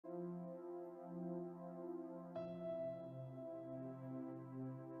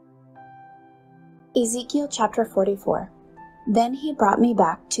Ezekiel chapter 44. Then he brought me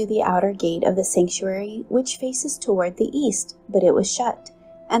back to the outer gate of the sanctuary, which faces toward the east, but it was shut.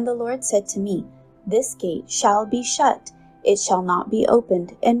 And the Lord said to me, This gate shall be shut, it shall not be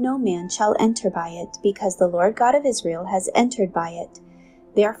opened, and no man shall enter by it, because the Lord God of Israel has entered by it.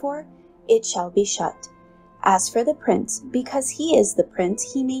 Therefore it shall be shut. As for the prince, because he is the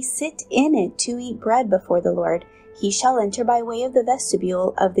prince, he may sit in it to eat bread before the Lord. He shall enter by way of the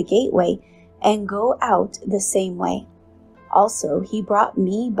vestibule of the gateway, and go out the same way. Also he brought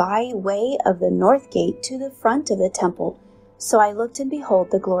me by way of the north gate to the front of the temple. So I looked, and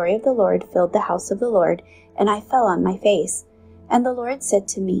behold, the glory of the Lord filled the house of the Lord, and I fell on my face. And the Lord said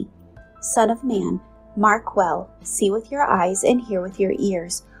to me, Son of man, mark well, see with your eyes, and hear with your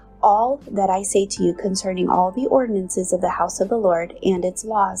ears, all that I say to you concerning all the ordinances of the house of the Lord and its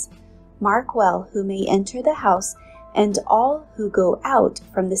laws. Mark well who may enter the house, and all who go out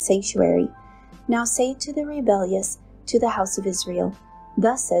from the sanctuary. Now say to the rebellious, to the house of Israel,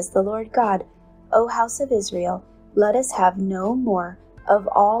 Thus says the Lord God, O house of Israel, let us have no more of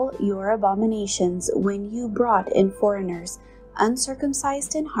all your abominations when you brought in foreigners,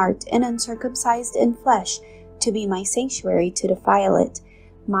 uncircumcised in heart and uncircumcised in flesh, to be my sanctuary to defile it,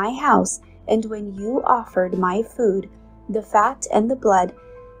 my house, and when you offered my food, the fat and the blood,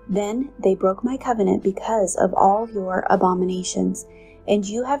 then they broke my covenant because of all your abominations. And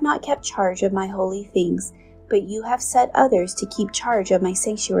you have not kept charge of my holy things, but you have set others to keep charge of my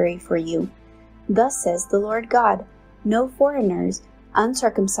sanctuary for you. Thus says the Lord God, No foreigners,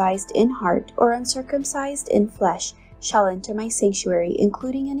 uncircumcised in heart or uncircumcised in flesh, shall enter my sanctuary,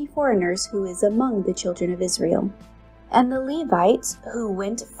 including any foreigners who is among the children of Israel. And the Levites, who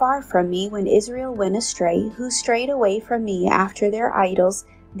went far from me when Israel went astray, who strayed away from me after their idols,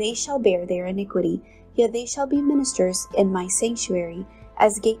 they shall bear their iniquity. Yet they shall be ministers in my sanctuary.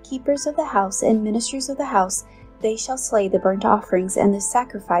 As gatekeepers of the house and ministers of the house, they shall slay the burnt offerings and the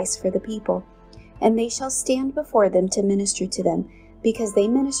sacrifice for the people. And they shall stand before them to minister to them, because they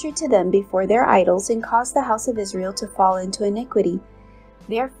ministered to them before their idols and caused the house of Israel to fall into iniquity.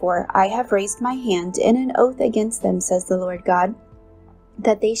 Therefore I have raised my hand in an oath against them, says the Lord God,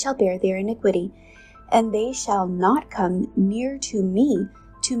 that they shall bear their iniquity, and they shall not come near to me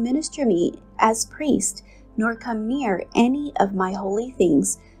to minister me as priest, nor come near any of my holy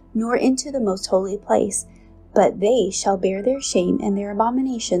things, nor into the most holy place, but they shall bear their shame and their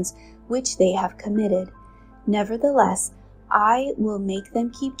abominations which they have committed. Nevertheless, I will make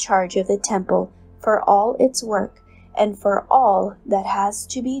them keep charge of the temple for all its work, and for all that has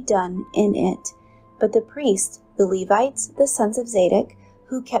to be done in it. But the priests, the Levites, the sons of Zadok,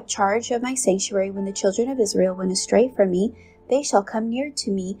 who kept charge of my sanctuary when the children of Israel went astray from me, they shall come near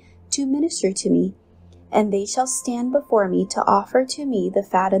to me to minister to me, and they shall stand before me to offer to me the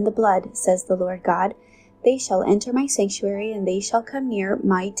fat and the blood, says the Lord God. They shall enter my sanctuary, and they shall come near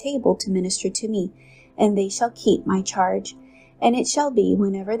my table to minister to me, and they shall keep my charge. And it shall be,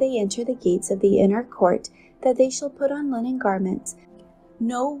 whenever they enter the gates of the inner court, that they shall put on linen garments.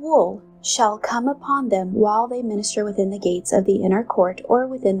 No wool shall come upon them while they minister within the gates of the inner court or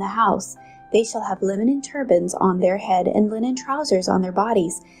within the house. They shall have linen turbans on their head and linen trousers on their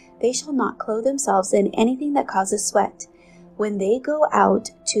bodies. They shall not clothe themselves in anything that causes sweat. When they go out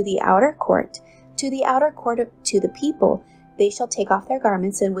to the outer court to the people, they shall take off their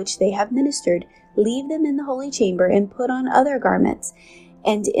garments in which they have ministered, leave them in the holy chamber, and put on other garments.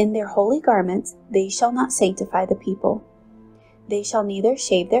 And in their holy garments they shall not sanctify the people. They shall neither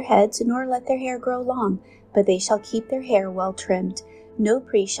shave their heads nor let their hair grow long, but they shall keep their hair well trimmed. No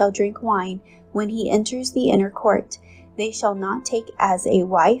priest shall drink wine when he enters the inner court. They shall not take as a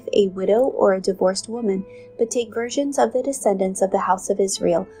wife a widow or a divorced woman, but take virgins of the descendants of the house of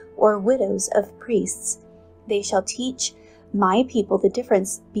Israel, or widows of priests. They shall teach my people the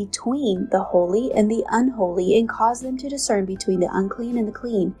difference between the holy and the unholy, and cause them to discern between the unclean and the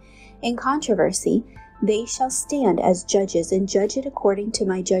clean. In controversy, they shall stand as judges, and judge it according to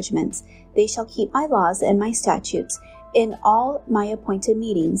my judgments. They shall keep my laws and my statutes in all my appointed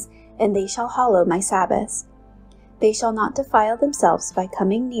meetings, and they shall hallow my Sabbaths. They shall not defile themselves by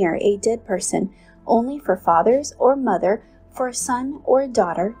coming near a dead person, only for fathers or mother, for son or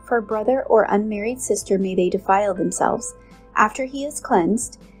daughter, for brother or unmarried sister may they defile themselves. After he is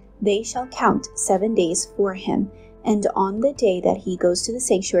cleansed, they shall count 7 days for him, and on the day that he goes to the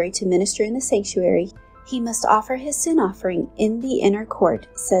sanctuary to minister in the sanctuary, he must offer his sin offering in the inner court,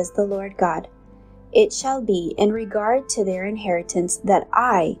 says the Lord God. It shall be in regard to their inheritance that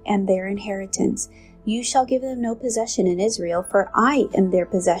I am their inheritance. You shall give them no possession in Israel, for I am their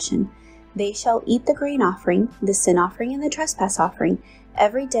possession. They shall eat the grain offering, the sin offering, and the trespass offering.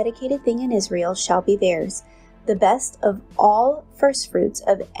 Every dedicated thing in Israel shall be theirs. The best of all firstfruits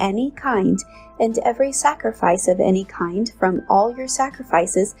of any kind, and every sacrifice of any kind from all your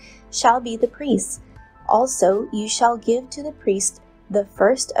sacrifices shall be the priest's. Also you shall give to the priest the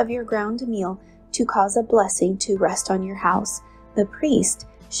first of your ground meal, to cause a blessing to rest on your house. The priest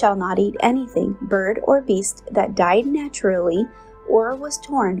shall not eat anything, bird or beast, that died naturally or was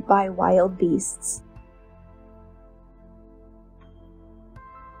torn by wild beasts.